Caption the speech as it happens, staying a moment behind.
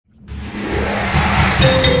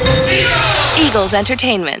Eagles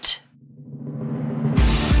Entertainment.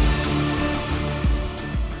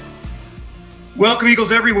 Welcome,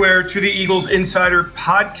 Eagles everywhere, to the Eagles Insider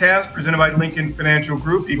Podcast, presented by Lincoln Financial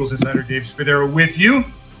Group. Eagles Insider Dave Spadaro with you.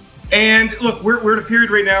 And look, we're at a period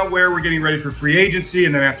right now where we're getting ready for free agency,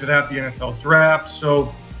 and then after that, the NFL draft.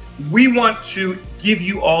 So we want to give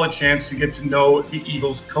you all a chance to get to know the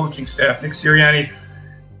Eagles coaching staff. Nick Sirianni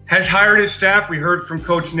has hired his staff. We heard from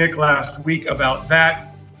Coach Nick last week about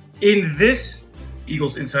that. In this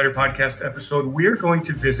Eagles Insider Podcast episode, we're going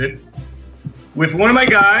to visit with one of my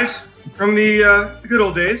guys from the good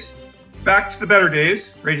old days, back to the better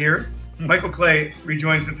days, right here. Michael Clay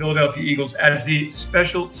rejoins the Philadelphia Eagles as the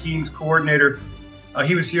special teams coordinator.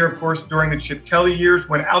 He was here, of course, during the Chip Kelly years,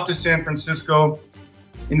 went out to San Francisco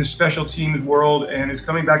in the special teams world, and is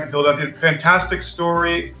coming back to Philadelphia. Fantastic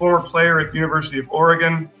story. Former player at the University of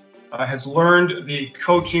Oregon, has learned the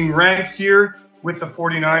coaching ranks here with the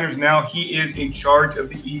 49ers. Now he is in charge of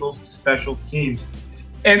the Eagles special teams.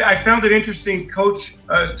 And I found it interesting, Coach,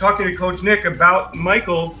 talking to Coach Nick about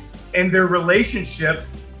Michael and their relationship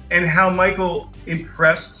and how Michael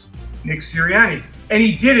impressed Nick Sirianni. And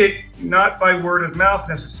he did it not by word of mouth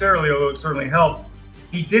necessarily, although it certainly helped.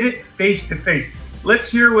 He did it face to face. Let's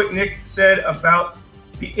hear what Nick said about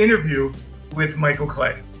the interview with Michael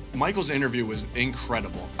Clay. Michael's interview was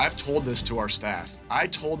incredible. I've told this to our staff. I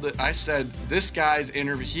said this guy's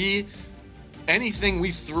interview, anything we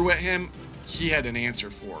threw at him, he had an answer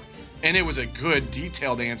for. And it was a good,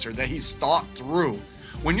 detailed answer that he's thought through.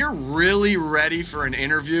 When you're really ready for an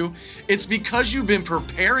interview, it's because you've been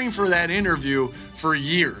preparing for that interview for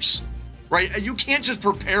years, right? You can't just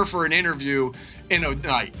prepare for an interview in a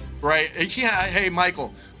night, right? You can't, hey,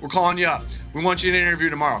 Michael, we're calling you up. We want you to interview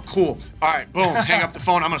tomorrow. Cool. All right, boom, hang up the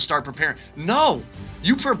phone. I'm going to start preparing. No,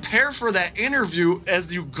 you prepare for that interview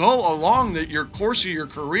as you go along your course of your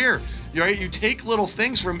career. Right? You take little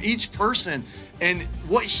things from each person, and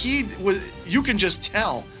what you can just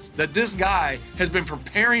tell that this guy has been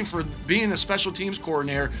preparing for being a special teams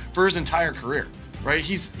coordinator for his entire career. Right?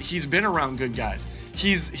 He's been around good guys.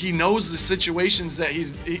 He knows the situations that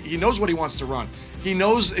he knows what he wants to run. He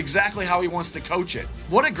knows exactly how he wants to coach it.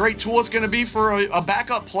 What a great tool it's going to be for a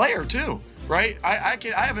backup player too. Right? I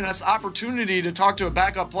have an opportunity to talk to a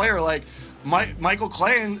backup player like Michael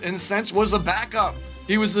Clay in a sense was a backup.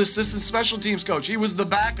 He was the assistant special teams coach. He was the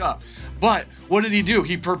backup. But what did he do?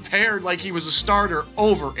 He prepared like he was a starter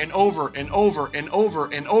over and over and over and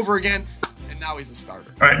over and over again. And now he's a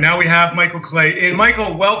starter. All right, now we have Michael Clay. And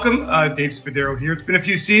Michael, welcome. Dave Spadaro here. It's been a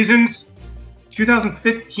few seasons.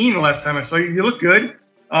 2015 the last time I saw you. You look good.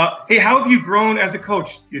 Hey, how have you grown as a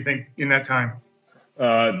coach, do you think, in that time?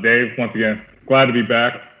 Dave, once again, glad to be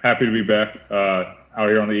back. Happy to be back out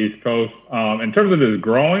here on the East Coast. In terms of his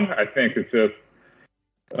growing, I think it's just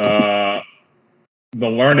the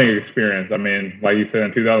learning experience. I mean, like you said,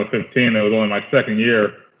 in 2015, it was only my second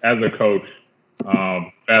year as a coach.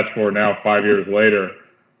 Fast forward now, 5 years later,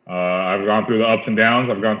 I've gone through the ups and downs.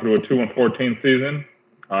 I've gone through a 2-14 season.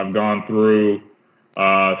 I've gone through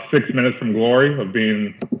 6 minutes from glory of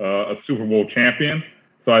being a Super Bowl champion.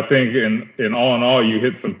 So I think in all, you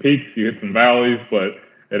hit some peaks, you hit some valleys, but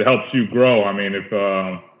it helps you grow. I mean, if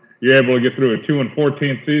you're able to get through a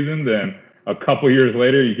 2-14 season, then a couple years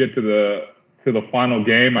later you get to the final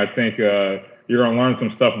game. I think you're going to learn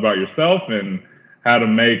some stuff about yourself and how to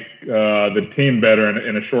make the team better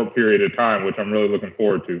in a short period of time, which I'm really looking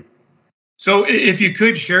forward to. So if you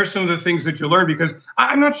could share some of the things that you learned, because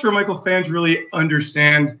I'm not sure Michael fans really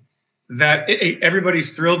understand that everybody's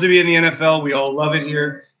thrilled to be in the NFL. We all love it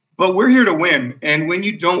here, but we're here to win. And when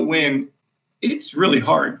you don't win, it's really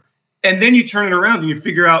hard. And then you turn it around and you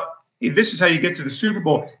figure out, hey, this is how you get to the Super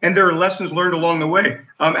Bowl. And there are lessons learned along the way.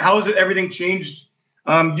 How has everything changed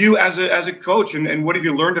you as a coach? And what have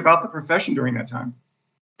you learned about the profession during that time?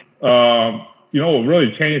 What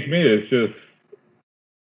really changed me is just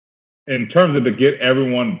in terms of to get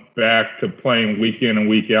everyone back to playing week in and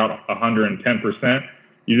week out 110%.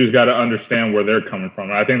 You just got to understand where they're coming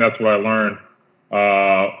from. And I think that's what I learned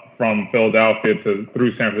from Philadelphia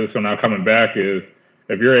through San Francisco now coming back is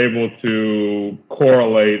if you're able to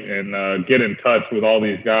correlate and get in touch with all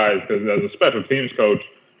these guys, because as a special teams coach,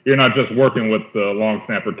 you're not just working with the long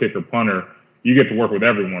snapper, kicker, punter. You get to work with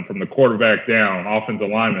everyone from the quarterback down, offensive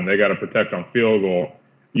lineman. They got to protect on field goal.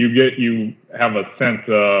 You have a sense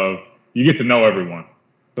of you get to know everyone.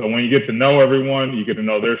 So when you get to know everyone, you get to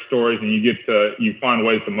know their stories, and you find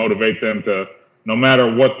ways to motivate them to, no matter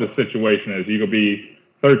what the situation is, you could be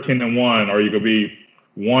 13-1 or you could be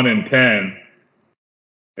 1-10,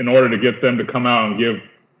 in order to get them to come out and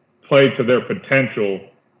play to their potential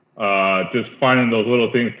just finding those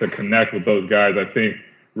little things to connect with those guys, I think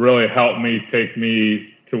really helped me take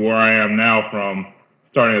me to where I am now, from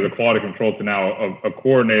starting as a quality control to now a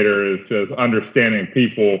coordinator, is just understanding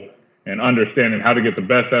people and understanding how to get the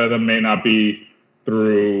best out of them. May not be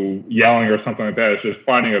through yelling or something like that. It's just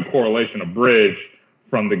finding a correlation, a bridge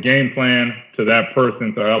from the game plan to that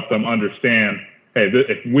person to help them understand, hey,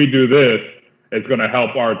 if we do this, it's going to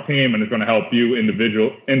help our team and it's going to help you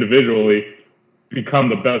individually become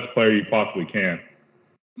the best player you possibly can.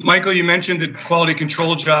 Michael, you mentioned the quality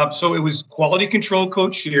control job. So it was quality control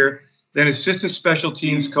coach here, then assistant special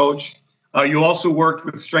teams coach. You also worked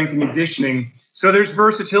with strength and conditioning. So there's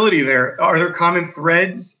versatility there. Are there common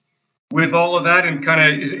threads with all of that? And kind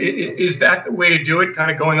of is that the way to do it,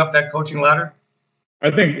 kind of going up that coaching ladder? I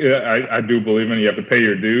think I do believe in you have to pay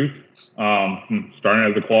your dues. Starting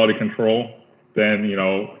as a quality control, then,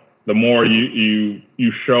 the more you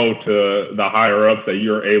show to the higher ups that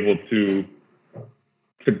you're able to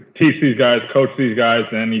teach these guys, coach these guys,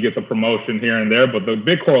 then you get the promotion here and there. But the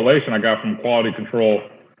big correlation I got from quality control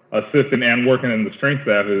assistant and working in the strength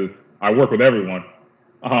staff is I work with everyone.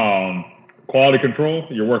 Quality control,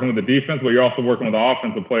 you're working with the defense, but you're also working with the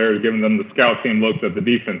offensive players, giving them the scout team looks that the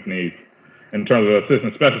defense needs. In terms of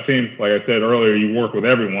assistant special teams, like I said earlier, you work with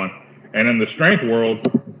everyone. And in the strength world,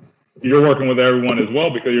 you're working with everyone as well,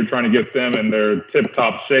 because you're trying to get them in their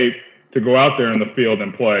tip-top shape to go out there in the field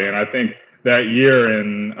and play. And I think that year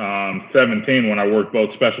in 17, when I worked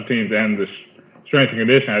both special teams and the strength and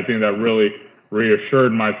conditioning, I think that really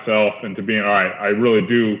reassured myself into being, all right, I really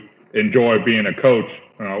do enjoy being a coach,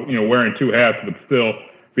 wearing two hats, but still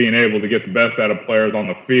being able to get the best out of players on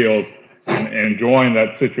the field and enjoying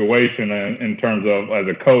that situation in terms of, as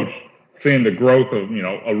a coach, seeing the growth of,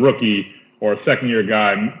 a rookie or a second-year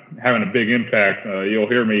guy having a big impact. You'll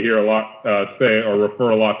hear me a lot say or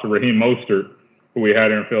refer a lot to Raheem Mostert, who we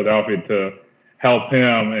had here in Philadelphia, to help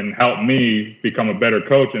him and help me become a better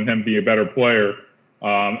coach and him be a better player.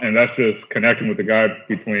 And that's just connecting with the guy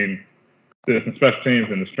between the special teams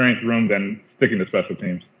and the strength room, then sticking to special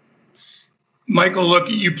teams. Michael, look,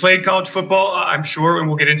 you played college football, I'm sure, and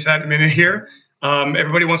we'll get into that in a minute here.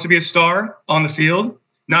 Everybody wants to be a star on the field.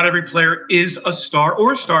 Not every player is a star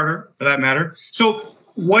or a starter, for that matter. So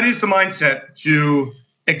what is the mindset to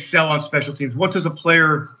excel on special teams? What does a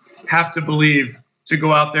player have to believe to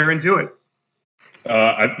go out there and do it?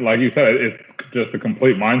 Like you said, it's just a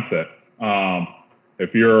complete mindset.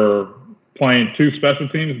 If you're playing two special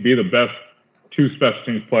teams, be the best two special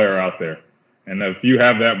teams player out there. And if you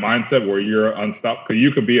have that mindset where you're unstoppable, because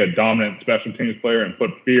you could be a dominant special teams player and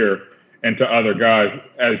put fear into other guys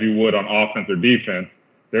as you would on offense or defense.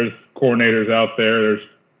 There's coordinators out there, there's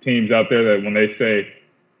teams out there that when they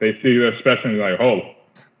see their special teams, like, oh,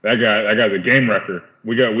 that guy's a game wrecker.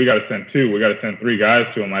 We got to send two, we got to send three guys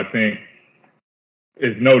to him. I think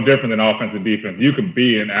it's no different than offense and defense. You could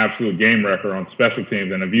be an absolute game wrecker on special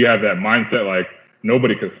teams, and if you have that mindset, like,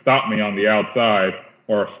 nobody could stop me on the outside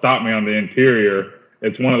or stop me on the interior,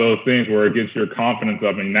 it's one of those things where it gets your confidence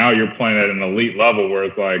up, and now you're playing at an elite level where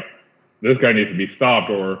it's like, this guy needs to be stopped,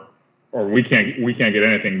 or we can't get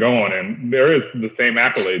anything going. And there is the same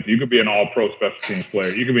accolades. You could be an all-pro special teams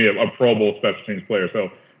player. You could be a Pro Bowl special teams player.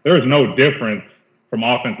 So there is no difference from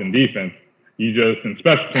offense and defense. You just, in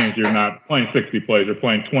special teams, you're not playing 60 plays. You're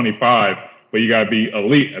playing 25, but you got to be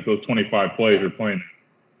elite at those 25 plays you're playing.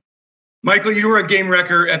 Michael, you were a game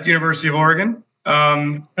wrecker at the University of Oregon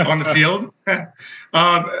on the field.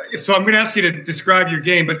 So I'm going to ask you to describe your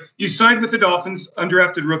game, but you signed with the Dolphins,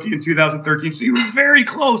 undrafted rookie in 2013, so you were very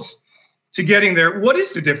close to getting there. What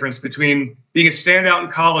is the difference between being a standout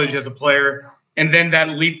in college as a player and then that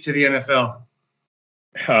leap to the NFL?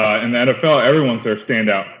 In the NFL, everyone's their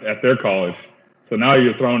standout at their college. So now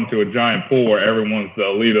you're thrown into a giant pool where everyone's the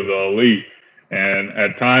elite of the elite. And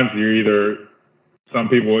at times you're either, some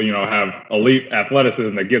people, have elite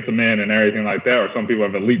athleticism that gets them in and everything like that, or some people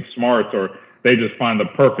have elite smarts, or they just find the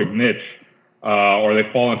perfect niche, or they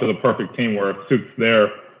fall into the perfect team where it suits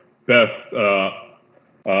their best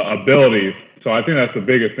abilities. So I think that's the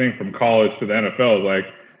biggest thing from college to the NFL. Is like,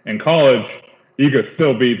 in college, you could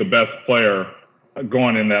still be the best player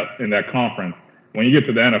going in that conference. When you get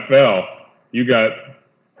to the NFL, you got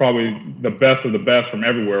probably the best of the best from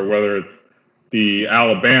everywhere, whether it's the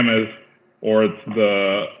Alabamas or it's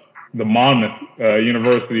the Monmouth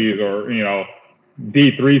universities, or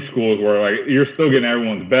D3 schools, where like you're still getting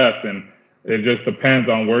everyone's best, and it just depends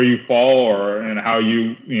on where you fall and how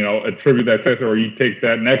you attribute that success, or you take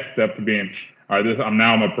that next step to being, all right,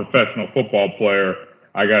 I'm a professional football player.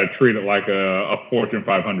 I got to treat it like a Fortune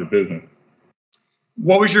 500 business.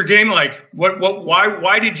 What was your game like?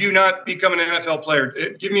 Why did you not become an NFL player?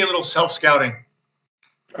 Give me a little self-scouting.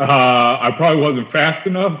 I probably wasn't fast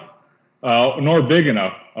enough, nor big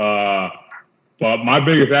enough. But my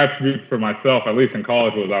biggest attribute for myself, at least in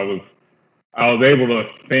college, was I was able to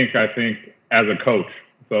think, I think, as a coach.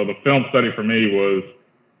 So the film study for me was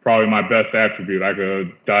probably my best attribute. I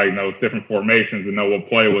could diagnose different formations and know what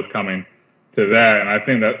play was coming to that. And I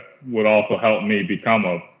think that would also help me become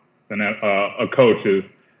a coach, is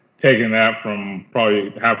taking that from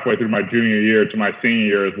probably halfway through my junior year to my senior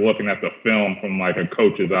year, is looking at the film from like a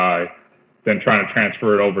coach's eye, then trying to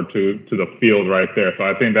transfer it over to the field right there. So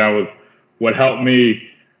I think that was what helped me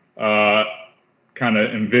kind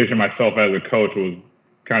of envision myself as a coach, was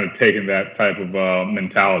kind of taking that type of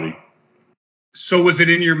mentality. So was it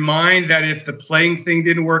in your mind that if the playing thing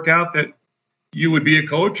didn't work out, that you would be a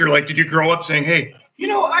coach? Or like, did you grow up saying, hey,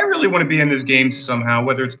 I really want to be in this game somehow,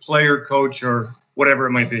 whether it's player, coach, or whatever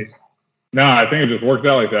it might be? No, I think it just worked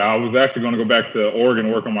out like that. I was actually going to go back to Oregon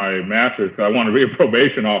and work on my master's, because I wanted to be a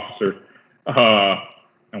probation officer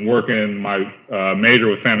and work in my major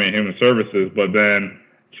was family and human services. But then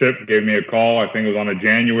Chip gave me a call. I think it was on a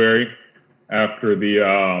January after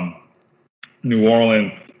the New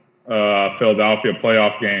Orleans Philadelphia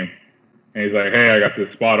playoff game. And he's like, hey, I got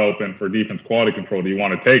this spot open for defense quality control. Do you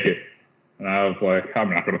want to take it? And I was like, I'm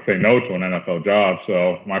not going to say no to an NFL job.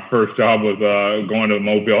 So my first job was going to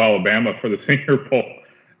Mobile, Alabama for the Senior Bowl.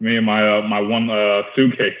 Me and my one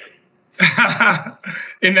suitcase.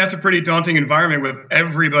 And that's a pretty daunting environment with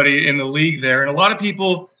everybody in the league there, and a lot of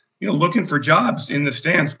people, looking for jobs in the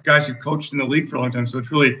stands. Guys who've coached in the league for a long time, so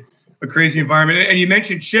it's really a crazy environment. And you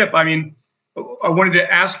mentioned Chip. I mean, I wanted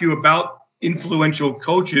to ask you about influential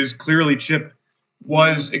coaches. Clearly, Chip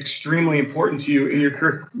was extremely important to you in your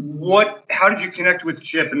career. How did you connect with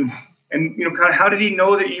Chip, and kind of how did he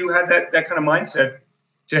know that you had that kind of mindset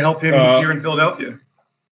to help him here in Philadelphia?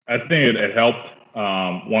 I think it helped.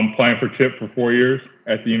 One, playing for Chip for 4 years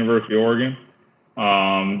at the University of Oregon.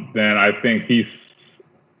 Then I think he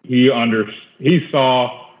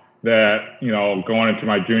saw that, going into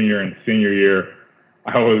my junior and senior year,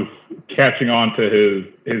 I was catching on to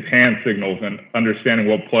his hand signals and understanding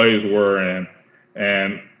what plays were,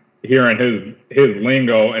 and hearing his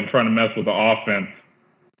lingo and trying to mess with the offense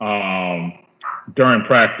during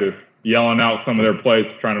practice, yelling out some of their plays,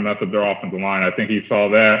 trying to mess up their offensive line. I think he saw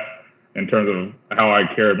that in terms of how I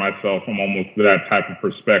carried myself from almost that type of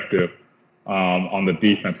perspective on the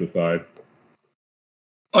defensive side.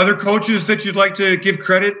 Other coaches that you'd like to give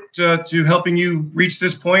credit to helping you reach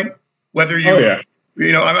this point? Whether you,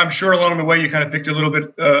 I'm sure along the way you kind of picked a little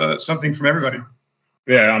bit something from everybody.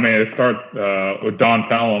 Yeah, I mean, it starts with Don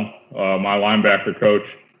Pelham, my linebacker coach.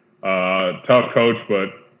 Tough coach, but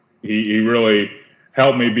he really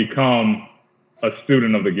helped me become a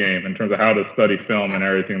student of the game in terms of how to study film and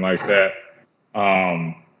everything like that.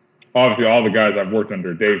 Obviously, all the guys I've worked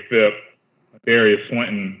under, Dave Phipp, Darius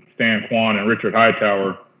Swinton, Stan Kwan, and Richard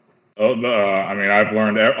Hightower. I mean, I've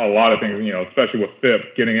learned a lot of things, especially with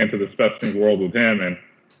Phipp, getting into the special teams world with him and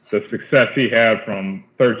the success he had from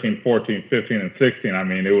 13, 14, 15, and 16. I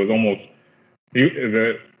mean, it was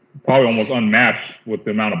probably almost unmatched with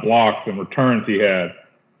the amount of blocks and returns he had.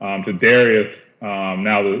 To Darius,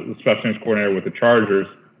 now the special teams coordinator with the Chargers,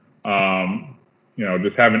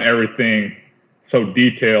 just having everything so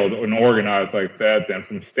detailed and organized like that. Then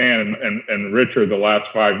from Stan and Richard, the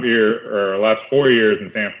last 4 years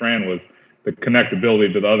in San Fran, was the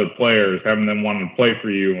connectability to the other players, having them wanting to play for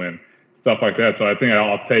you and stuff like that. So I think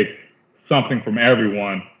I'll take something from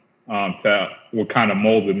everyone that what kind of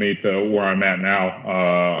molded me to where I'm at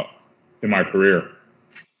now in my career.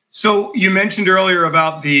 So you mentioned earlier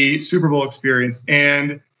about the Super Bowl experience,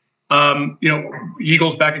 and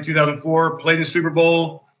Eagles back in 2004 played the Super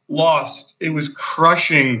Bowl, lost. It was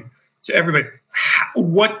crushing to everybody.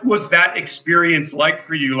 What was that experience like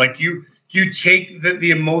for you? Like, you take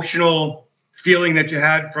the emotional feeling that you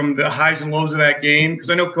had from the highs and lows of that game? Because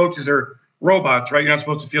I know coaches are robots, right? You're not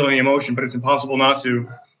supposed to feel any emotion, but it's impossible not to.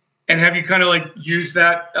 And have you kind of like used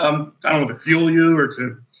that, I don't know, to fuel you or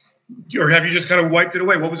have you just kind of wiped it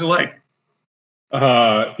away? What was it like?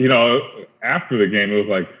 After the game, it was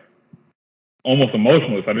like almost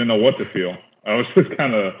emotionless. I didn't know what to feel. I was just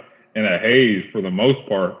kind of in a haze for the most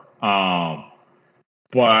part.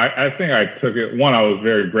 But I think I took it. One, I was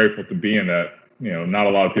very grateful to be in that. Not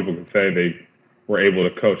a lot of people can say they were able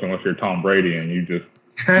to coach unless you're Tom Brady and you just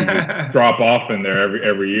drop off in there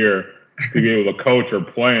every year to be able to coach or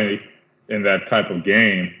play in that type of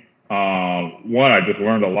game. One, I just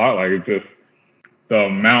learned a lot. Like, it's just the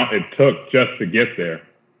amount it took just to get there.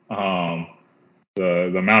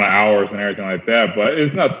 the amount of hours and everything like that. But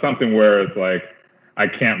it's not something where it's like I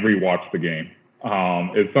can't rewatch the game.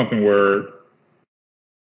 It's something where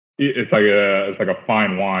it's like a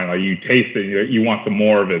fine wine. Like you taste it, you want some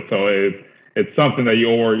more of it. So it's something that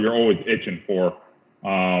you're always itching for.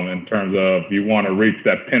 In terms of you want to reach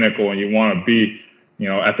that pinnacle and you want to be,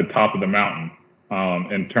 at the top of the mountain.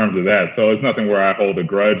 In terms of that, so it's nothing where I hold a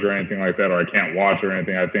grudge or anything like that, or I can't watch or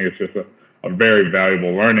anything. I think it's just a very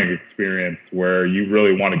valuable learning experience where you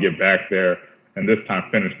really want to get back there and this time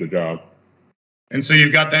finish the job. And so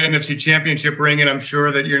you've got that NFC Championship ring, and I'm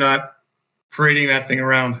sure that you're not parading that thing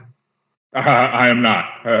around. I am not.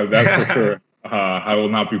 That's for sure. I will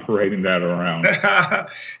not be parading that around.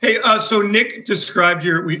 Hey, so Nick described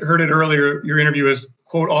we heard it earlier, your interview as,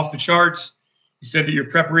 quote, off the charts. You said that your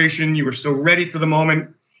preparation, you were so ready for the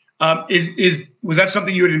moment. Was that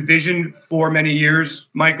something you had envisioned for many years,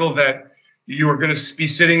 Michael, that you were going to be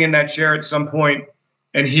sitting in that chair at some point,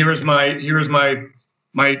 and here is my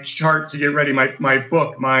chart to get ready, my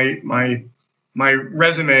book, my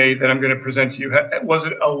resume that I'm going to present to you? Was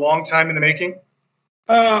it a long time in the making?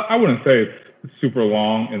 I wouldn't say it's super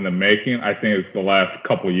long in the making. I think it's the last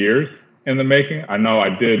couple of years in the making. I know I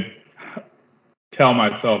did tell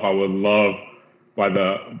myself I would love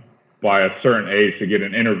by a certain age to get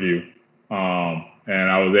an interview.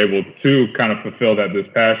 And I was able to kind of fulfill that this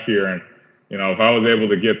past year. And, if I was able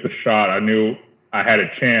to get the shot, I knew I had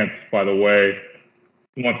a chance, by the way,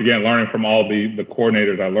 once again, learning from all the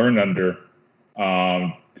coordinators I learned under,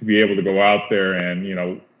 to be able to go out there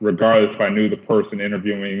and, regardless if I knew the person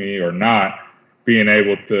interviewing me or not, being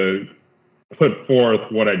able to put forth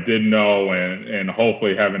what I did know and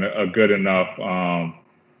hopefully having a good enough,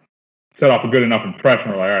 set off a good enough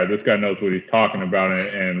impression. We're like, all right, this guy knows what he's talking about,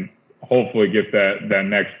 and hopefully get that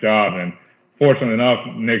next job. And fortunately enough,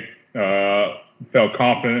 Nick felt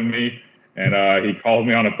confident in me, and he called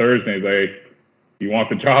me on a Thursday. He's like, "You want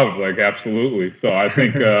the job?" I was like, "Absolutely." So I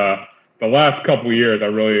think the last couple of years,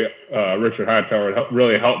 Richard Hightower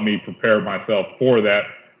really helped me prepare myself for that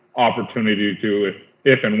opportunity to,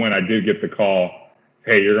 if and when I did get the call,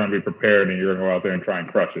 hey, you're going to be prepared and you're going to go out there and try and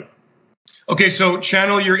crush it. Okay, so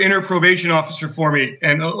channel your inner probation officer for me,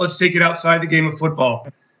 and let's take it outside the game of football.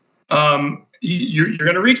 You're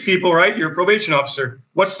going to reach people, right? You're a probation officer.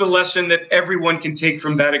 What's the lesson that everyone can take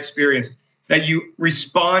from that experience? That you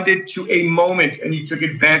responded to a moment and you took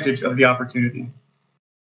advantage of the opportunity?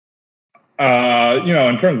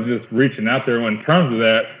 In terms of just reaching out there, in terms of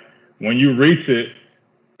that, when you reach it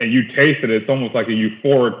and you taste it, it's almost like a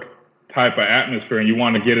euphoric type of atmosphere, and you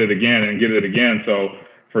want to get it again and get it again. So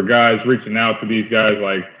for guys reaching out to these guys,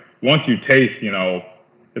 like once you taste,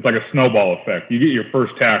 it's like a snowball effect. You get your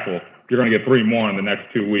first tackle, you're going to get 3 more in the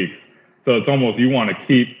next 2 weeks. So it's almost, you want to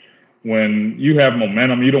keep, when you have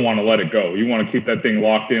momentum, you don't want to let it go. You want to keep that thing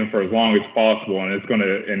locked in for as long as possible.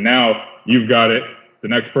 And now you've got it. The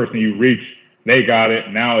next person you reach, they got it.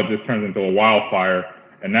 Now it just turns into a wildfire.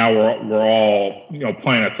 And now we're all,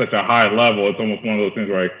 playing at such a high level. It's almost one of those things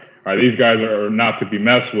where like, all right, these guys are not to be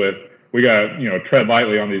messed with. We got to, tread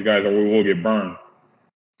lightly on these guys or we will get burned.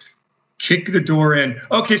 Kick the door in.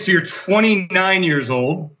 Okay, so you're 29 years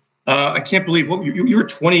old. I can't believe you were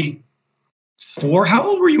 24. How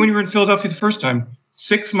old were you when you were in Philadelphia the first time?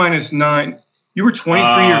 6 minus 9. You were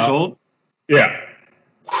 23 years old? Yeah.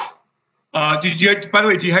 By the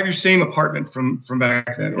way, do you have your same apartment from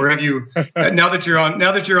back then, or have you now that you're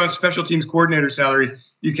on special teams coordinator salary,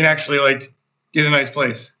 you can actually get a nice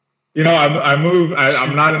place? I moved.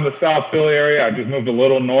 I'm not in the South Philly area. I just moved a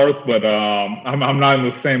little north, but I'm not in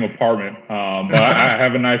the same apartment. But I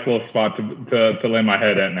have a nice little spot to lay my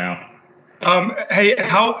head at now. Hey,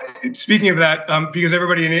 speaking of that, because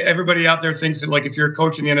everybody out there thinks that if you're a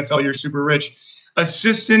coach in the NFL, you're super rich.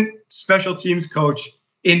 Assistant special teams coach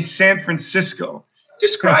in San Francisco.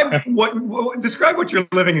 Describe what your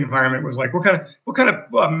living environment was like. What kind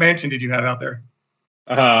of mansion did you have out there?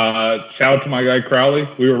 Shout out to my guy Crowley.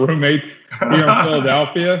 We were roommates here in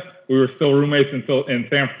Philadelphia. We were still roommates in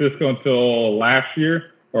San Francisco until last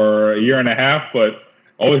year or a year and a half. But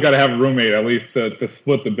always got to have a roommate at least to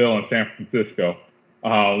split the bill in San Francisco.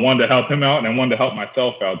 One to help him out and one to help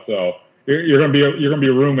myself out. So you're gonna be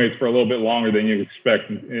roommates for a little bit longer than you expect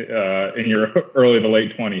in your early to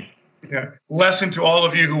late 20s. Yeah. Lesson to all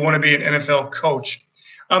of you who want to be an NFL coach.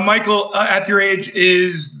 Michael, at your age,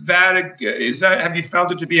 is that have you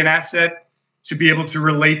found it to be an asset to be able to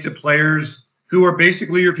relate to players who are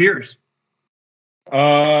basically your peers?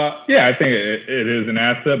 Yeah, I think it is an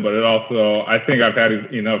asset, but it also, I think I've had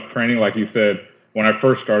enough training. Like you said, when I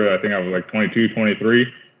first started, I think I was 22,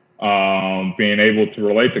 23, being able to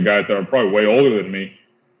relate to guys that are probably way older than me.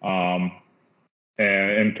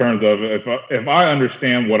 And in terms of if I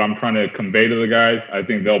understand what I'm trying to convey to the guys, I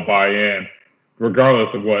think they'll buy in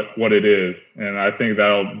regardless of what it is. And I think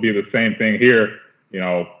that'll be the same thing here.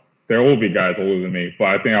 There will be guys older than me, but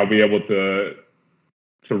I think I'll be able to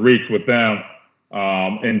reach with them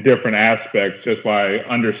in different aspects just by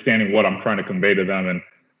understanding what I'm trying to convey to them, and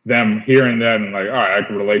them hearing that and like, all right, I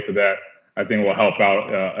can relate to that. I think will help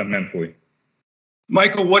out immensely.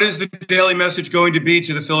 Michael, what is the daily message going to be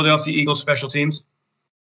to the Philadelphia Eagles special teams?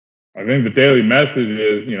 I think the daily message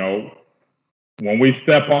is, when we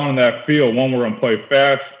step on that field, one, we're going to play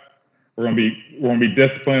fast. We're going to be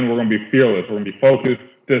disciplined. We're going to be fearless. We're going to be focused,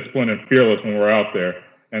 disciplined, and fearless when we're out there.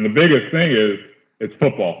 And the biggest thing is it's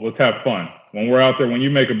football. Let's have fun. When we're out there, when you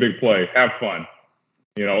make a big play, have fun.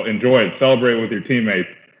 Enjoy it. Celebrate with your teammates.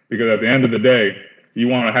 Because at the end of the day, you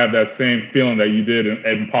want to have that same feeling that you did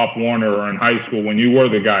in Pop Warner or in high school when you were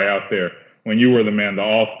the guy out there, when you were the man, the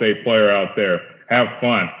all-state player out there. Have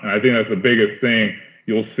fun. And I think that's the biggest thing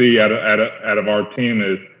you'll see out of our team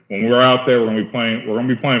is when we're out there, we're going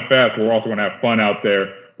to be playing fast, but we're also going to have fun out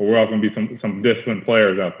there, but we're also going to be some disciplined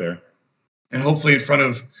players out there. And hopefully in front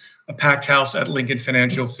of a packed house at Lincoln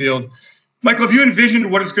Financial Field. Michael, have you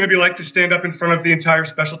envisioned what it's going to be like to stand up in front of the entire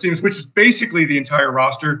special teams, which is basically the entire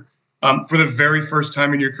roster, for the very first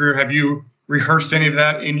time in your career? Have you rehearsed any of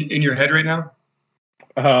that in your head right now?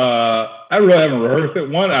 I really haven't rehearsed it.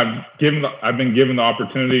 One, I've been given the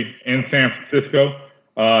opportunity in San Francisco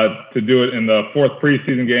to do it in the fourth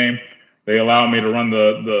preseason game. They allowed me to run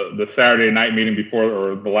the Saturday night meeting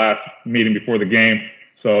or the last meeting before the game.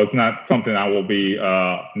 So it's not something I will be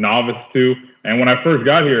novice to. And when I first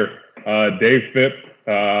got here, Dave Phipp,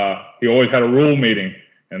 he always had a rule meeting,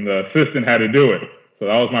 and the assistant had to do it. So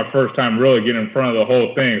that was my first time really getting in front of the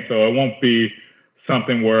whole thing. So it won't be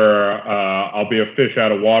something where I'll be a fish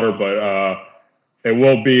out of water, but it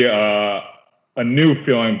will be a new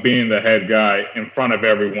feeling being the head guy in front of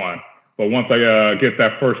everyone. But once I get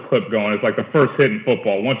that first clip going, it's like the first hit in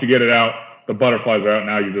football. Once you get it out, the butterflies are out.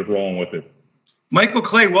 Now you're just rolling with it. Michael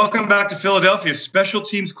Clay, welcome back to Philadelphia, special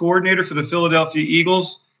teams coordinator for the Philadelphia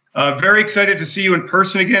Eagles. Very excited to see you in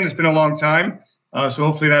person again. It's been a long time, so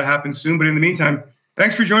hopefully that happens soon. But in the meantime,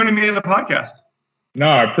 thanks for joining me on the podcast. No,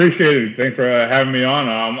 I appreciate it. Thanks for having me on.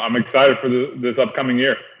 I'm excited for this upcoming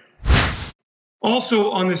year.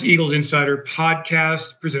 Also on this Eagles Insider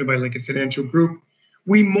podcast presented by Lincoln Financial Group,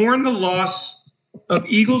 we mourn the loss of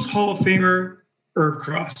Eagles Hall of Famer Irv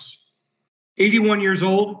Cross. 81 years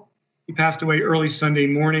old. He passed away early Sunday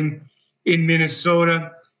morning in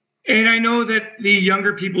Minnesota. And I know that the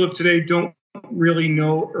younger people of today don't really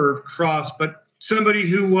know Irv Cross, but somebody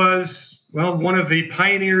who was, one of the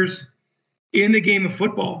pioneers in the game of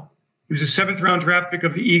football. He was a seventh-round draft pick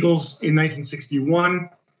of the Eagles in 1961,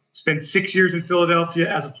 spent 6 years in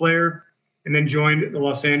Philadelphia as a player, and then joined the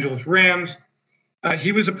Los Angeles Rams.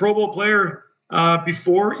 He was a Pro Bowl player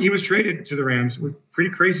before he was traded to the Rams, with pretty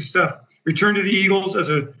crazy stuff. Returned to the Eagles as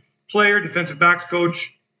a player, defensive backs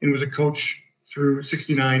coach, and was a coach through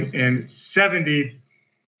 69 and 70.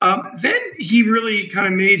 Then he really kind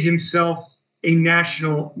of made himself a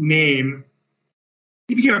national name.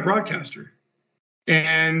 He became a broadcaster.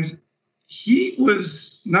 And he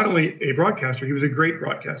was not only a broadcaster, he was a great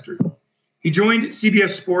broadcaster. He joined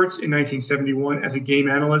CBS Sports in 1971 as a game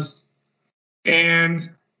analyst, and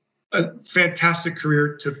a fantastic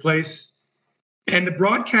career took place. And the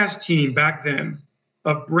broadcast team back then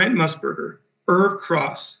of Brent Musburger, Irv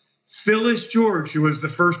Cross, Phyllis George, who was the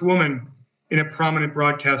first woman in a prominent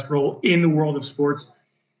broadcast role in the world of sports,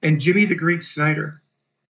 and Jimmy the Greek Snyder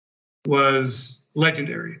was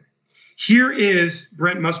legendary. Here is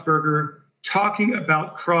Brent Musburger talking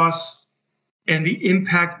about Cross and the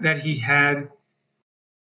impact that he had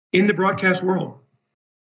in the broadcast world.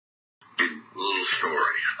 Little story.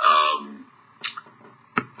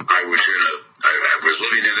 I was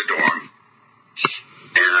living in a dorm,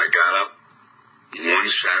 and I got up one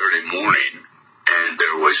Saturday morning, and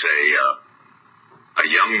there was a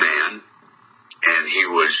young man, and he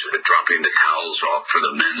was dropping the towels off for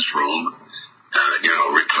the men's room,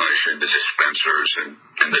 replenishing the dispensers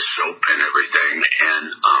and the soap and everything, and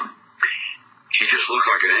he just looked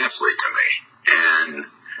like an athlete to me, and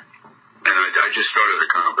I just started a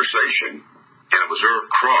conversation, and it was Irv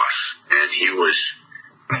Cross, and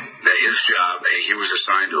his job, he was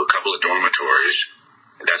assigned to a couple of dormitories.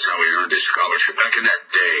 That's how he earned his scholarship. Back in that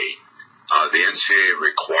day, the NCAA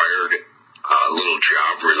required a little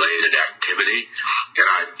job-related activity, and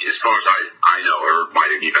as far as I know, Irv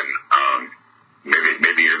might have even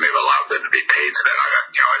maybe even they've allowed them to be paid for that.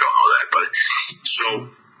 I don't know that, but so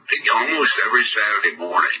almost every Saturday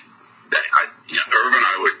morning, Irv and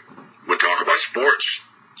I would talk about sports.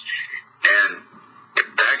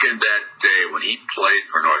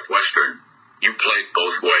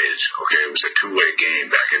 ways. Okay, it was a two-way game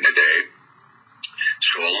back in the day.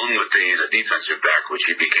 So along with being a defensive back, which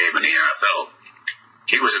he became in the NFL,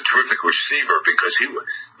 he was a terrific receiver because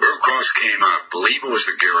Irv Cross came out, I believe it was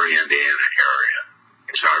the Gary, Indiana area,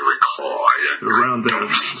 as I recall. Around the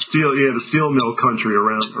steel mill country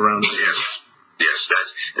around there. Yes,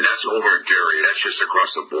 that's over at Gary. That's just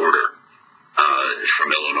across the border from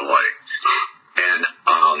Illinois. And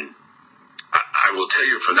I will tell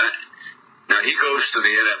you from that. Now he goes to the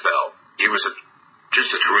NFL. He was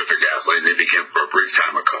just a terrific athlete. They became for a brief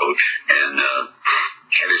time a coach and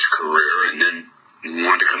had his career, and then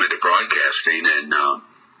wanted to come into broadcasting, and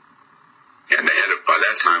they had by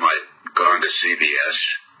that time I'd gone to CBS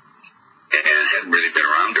and hadn't really been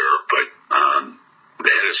around her, but the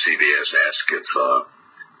head of CBS asked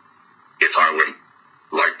if I would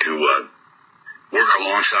like to work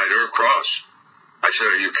alongside Irv Cross. I said,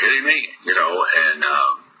 "Are you kidding me?"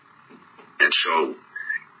 And so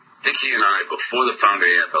I think he and I, before the founding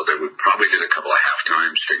of the NFL, we probably did a couple of half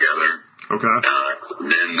times together. Okay.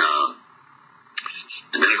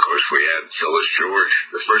 And then, of course, we had Phyllis George,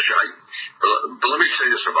 the first guy. But let me say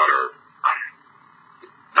this about her.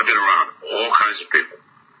 I've been around all kinds of people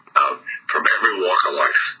from every walk of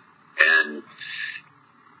life. And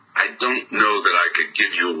I don't know that I could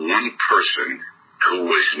give you one person who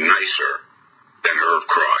was nicer than Irv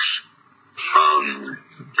Cross.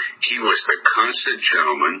 He was the constant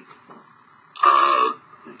gentleman.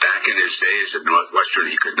 Back in his days at Northwestern,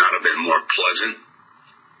 he could not have been more pleasant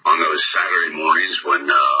on those Saturday mornings when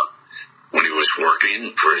he was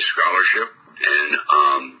working for his scholarship. And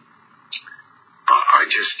I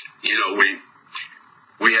just,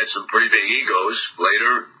 we had some pretty big egos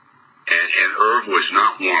later, and Irv was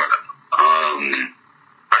not one of them.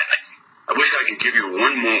 I wish I could give you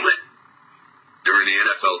one moment during the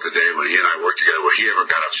NFL today when he and I worked together where he ever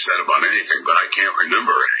got upset about anything, but I can't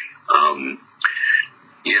remember any.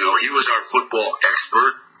 He was our football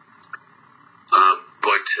expert.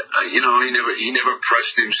 But he never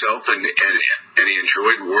pressed himself, and he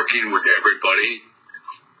enjoyed working with everybody.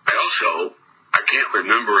 I can't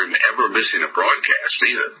remember him ever missing a broadcast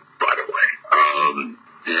either, by the way.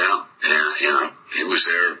 He was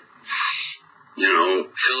there.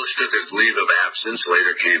 Phyllis took his leave of absence,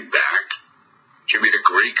 later came back. Jimmy the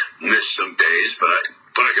Greek missed some days, but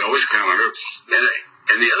I can always count on her.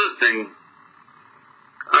 And the other thing,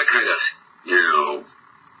 I kind of,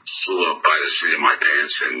 flew up by the seat of my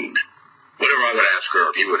pants, and whatever I would ask her,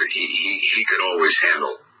 he could always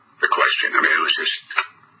handle the question. I mean, it was just,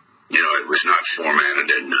 it was not formatted,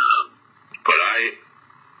 and but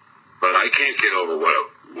I can't get over what a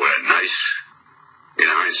nice, in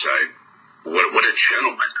hindsight, what a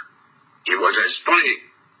gentleman he was. It's funny,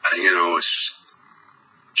 it's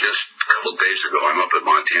just a couple of days ago. I'm up in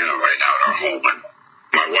Montana right now at our home, and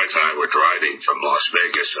my wife and I were driving from Las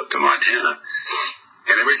Vegas up to Montana.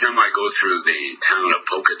 And every time I go through the town of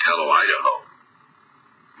Pocatello, Idaho,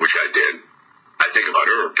 which I did, I think about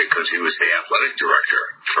Irv because he was the athletic director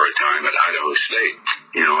for a time at Idaho State.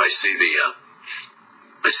 I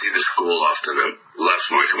see the school off to the left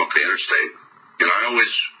when I come up the interstate. I always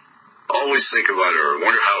think about Irv.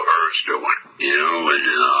 Wonder how Irv's doing.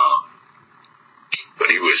 But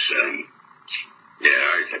he was,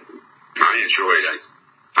 I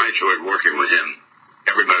enjoyed working with him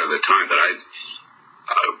every minute of the time. But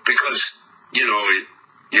because,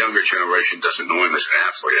 younger generation doesn't know him as an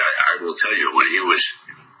athlete. I will tell you, when he was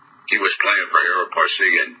playing for Harold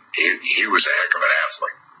Parsegan, he was a heck of an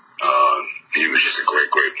athlete. He was just a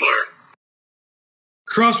great, great player.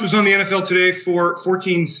 Cross was on the NFL Today for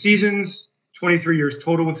 14 seasons, 23 years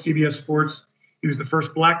total with CBS Sports. He was the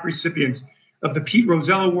first black recipient of the Pete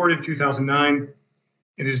Rozelle Award in 2009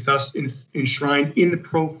 and is thus enshrined in the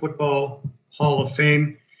Pro Football Hall of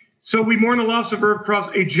Fame. So we mourn the loss of Irv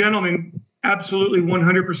Cross, a gentleman, absolutely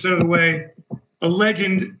 100% of the way, a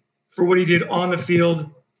legend for what he did on the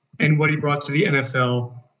field and what he brought to the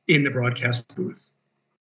NFL in the broadcast booth.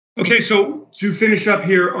 Okay, so to finish up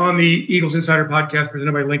here on the Eagles Insider Podcast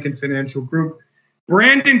presented by Lincoln Financial Group,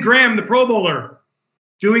 Brandon Graham, the Pro Bowler,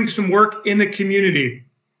 doing some work in the community.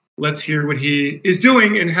 Let's hear what he is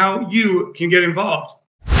doing and how you can get involved.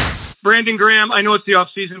 Brandon Graham, I know it's the off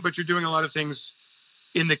season, but you're doing a lot of things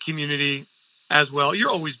in the community as well. You're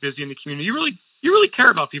always busy in the community. You really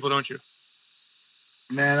care about people, don't you?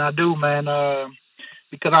 Man, I do, man.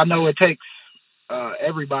 Because I know it takes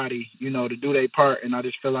everybody, to do their part, and I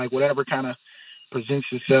just feel like whatever kind of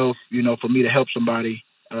presents itself, for me to help somebody,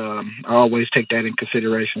 I always take that in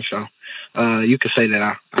consideration. So you could say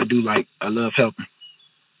that I love helping.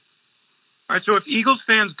 All right, so if Eagles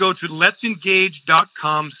fans go to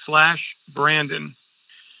letsengage.com/Brandon,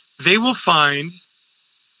 they will find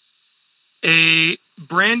a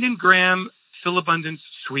Brandon Graham Philabundance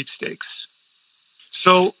sweepstakes.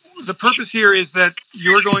 So the purpose here is that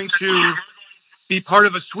you're going to be part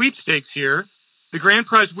of a sweepstakes here. The grand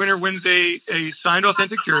prize winner wins a signed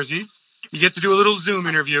authentic jersey. You get to do a little Zoom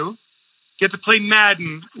interview, get to play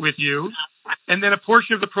Madden with you, and then a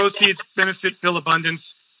portion of the proceeds benefit Philabundance,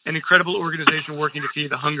 an incredible organization working to feed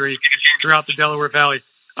the hungry throughout the Delaware Valley.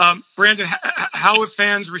 Brandon, how have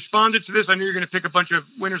fans responded to this? I know you're going to pick a bunch of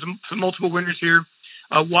winners, multiple winners here.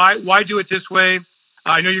 Why do it this way?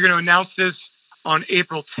 I know you're going to announce this on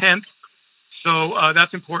April 10th, so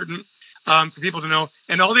that's important for people to know.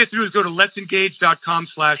 And all they have to do is go to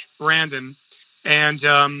letsengage.com/Brandon. And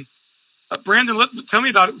Brandon, tell me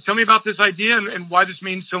about this idea and why this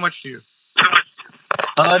means so much to you.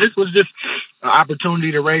 This was just an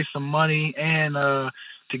opportunity to raise some money and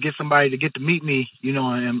to get somebody to get to meet me,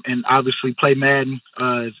 and obviously play Madden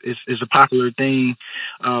is a popular thing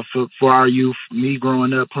for our youth. Me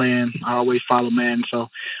growing up playing, I always follow Madden, so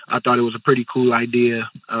I thought it was a pretty cool idea.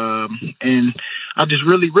 And I just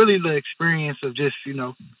really the experience of just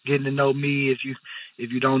getting to know me if you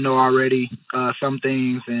don't know already some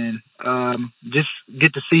things, and just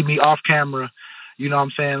get to see me off camera. You know what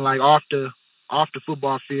I'm saying, like off the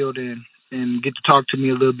football field, and get to talk to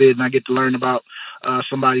me a little bit, and I get to learn about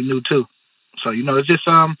somebody new too. So it's just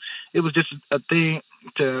it was just a thing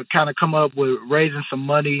to kind of come up with raising some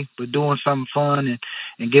money, but doing something fun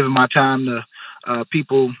and giving my time to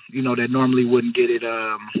people that normally wouldn't get it.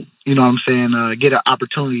 Get an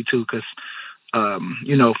opportunity to, because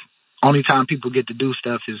only time people get to do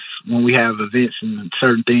stuff is when we have events and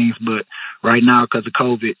certain things. But right now, because of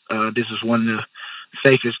COVID, this is one of the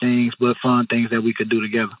safest things but fun things that we could do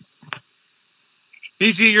together.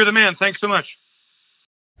 BG, you're the man. Thanks so much.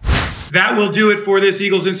 That will do it for this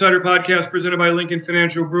Eagles Insider podcast presented by Lincoln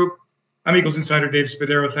Financial Group. I'm Eagles Insider Dave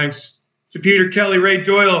Spadaro. Thanks to Peter Kelly, Ray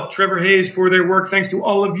Doyle, Trevor Hayes for their work. Thanks to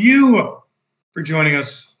all of you for joining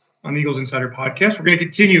us on the Eagles Insider podcast. We're going to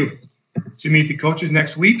continue to meet the coaches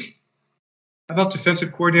next week. How about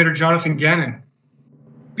defensive coordinator Jonathan Gannon?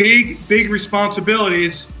 Big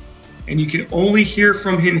responsibilities, and you can only hear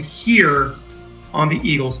from him here on the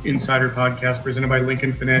Eagles Insider podcast presented by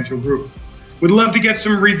Lincoln Financial Group. Would love to get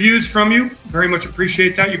some reviews from you. Very much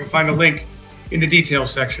appreciate that. You can find a link in the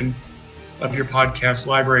details section of your podcast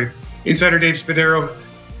library. Insider Dave Spadaro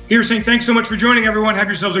here saying thanks so much for joining, everyone. Have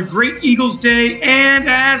yourselves a great Eagles day. And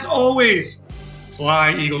as always,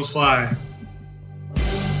 fly, Eagles, fly.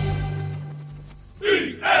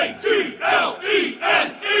 EAGLES,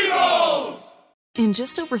 Eagles! In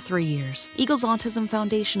just over 3 years, Eagles Autism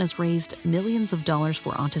Foundation has raised millions of dollars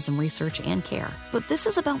for autism research and care. But this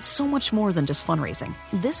is about so much more than just fundraising.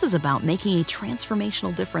 This is about making a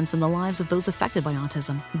transformational difference in the lives of those affected by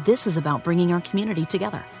autism. This is about bringing our community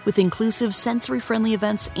together. With inclusive, sensory-friendly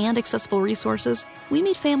events and accessible resources, we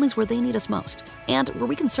meet families where they need us most and where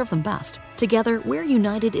we can serve them best. Together, we're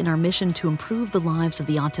united in our mission to improve the lives of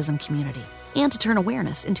the autism community and to turn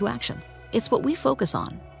awareness into action. It's what we focus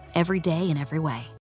on every day in every way.